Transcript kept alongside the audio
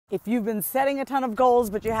If you've been setting a ton of goals,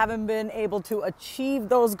 but you haven't been able to achieve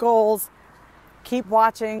those goals, keep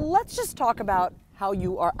watching. Let's just talk about how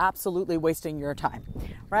you are absolutely wasting your time,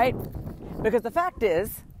 right? Because the fact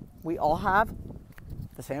is, we all have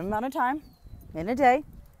the same amount of time in a day.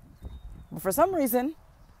 But for some reason,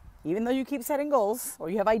 even though you keep setting goals or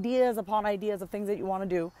you have ideas upon ideas of things that you want to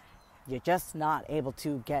do, you're just not able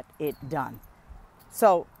to get it done.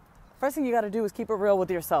 So first thing you got to do is keep it real with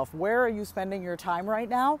yourself. Where are you spending your time right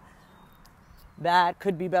now that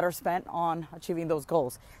could be better spent on achieving those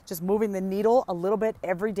goals? Just moving the needle a little bit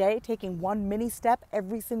every day, taking one mini step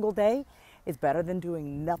every single day is better than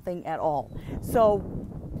doing nothing at all. So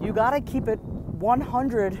you got to keep it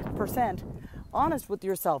 100% honest with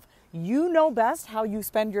yourself. You know best how you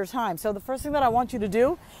spend your time. So the first thing that I want you to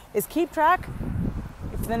do is keep track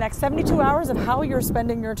for the next 72 hours of how you're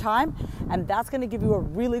spending your time, and that's going to give you a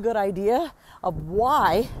really good idea of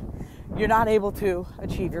why you're not able to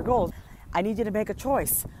achieve your goals. I need you to make a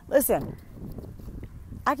choice. Listen,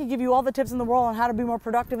 I can give you all the tips in the world on how to be more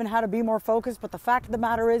productive and how to be more focused, but the fact of the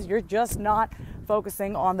matter is you're just not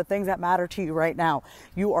focusing on the things that matter to you right now.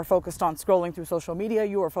 You are focused on scrolling through social media.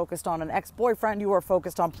 You are focused on an ex-boyfriend. You are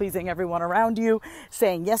focused on pleasing everyone around you,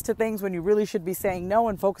 saying yes to things when you really should be saying no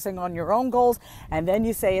and focusing on your own goals. And then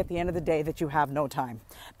you say at the end of the day that you have no time.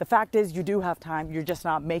 The fact is you do have time. You're just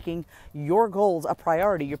not making your goals a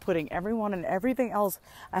priority. You're putting everyone and everything else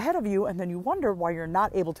ahead of you, and then you wonder why you're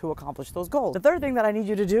not able to accomplish those goals. The third thing that I need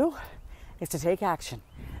you to do is to take action,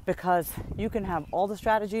 because you can have all the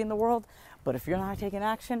strategy in the world, but if you're not taking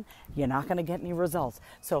action, you're not going to get any results.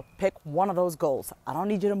 So pick one of those goals. I don't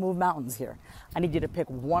need you to move mountains here. I need you to pick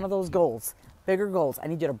one of those goals, bigger goals. I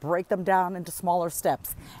need you to break them down into smaller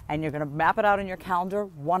steps, and you're going to map it out in your calendar,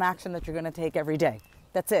 one action that you're going to take every day.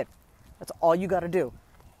 That's it. That's all you got to do.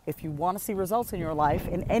 If you want to see results in your life,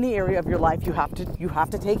 in any area of your life, you have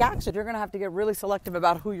to take action. You're going to have to get really selective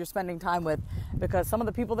about who you're spending time with, because some of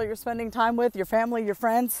the people that you're spending time with, your family, your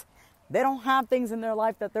friends, they don't have things in their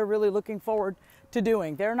life that they're really looking forward to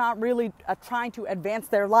doing. They're not really trying to advance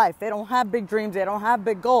their life. They don't have big dreams. They don't have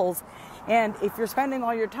big goals. And if you're spending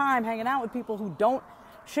all your time hanging out with people who don't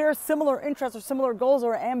share similar interests or similar goals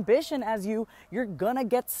or ambition as you, you're going to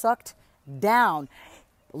get sucked down.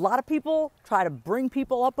 A lot of people try to bring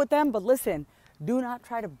people up with them, but listen, do not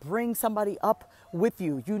try to bring somebody up with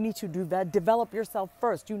you. You need to do that. Develop yourself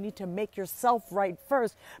first. You need to make yourself right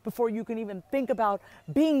first before you can even think about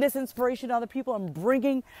being this inspiration to other people and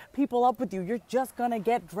bringing people up with you. You're just going to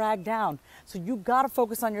get dragged down. So you got to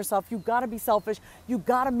focus on yourself. You got to be selfish. You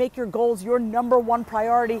got to make your goals your number one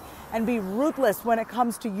priority and be ruthless when it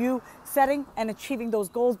comes to you setting and achieving those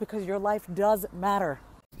goals, because your life does matter.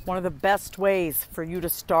 One of the best ways for you to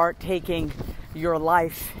start taking your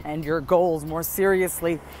life and your goals more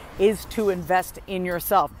seriously is to invest in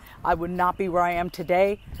yourself. I would not be where I am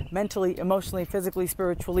today, mentally, emotionally, physically,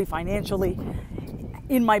 spiritually, financially,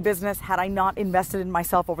 in my business, had I not invested in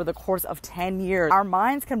myself over the course of 10 years. Our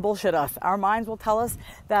minds can bullshit us. Our minds will tell us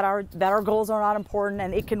that our goals are not important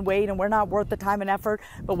and it can wait and we're not worth the time and effort.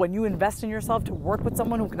 But when you invest in yourself to work with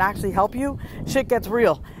someone who can actually help you, shit gets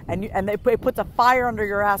real. And it puts a fire under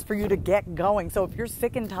your ass for you to get going. So if you're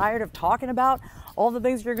sick and tired of talking about all the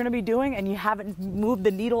things you're going to be doing and you haven't moved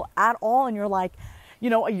the needle at all, and you're like, you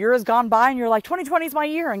know, a year has gone by and you're like, 2020 is my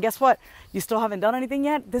year, and guess what? You still haven't done anything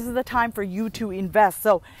yet. This is the time for you to invest.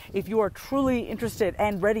 So if you are truly interested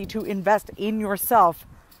and ready to invest in yourself,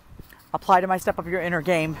 apply to my Step Up Your Inner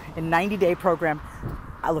Game in 90-day program.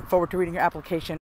 I look forward to reading your application.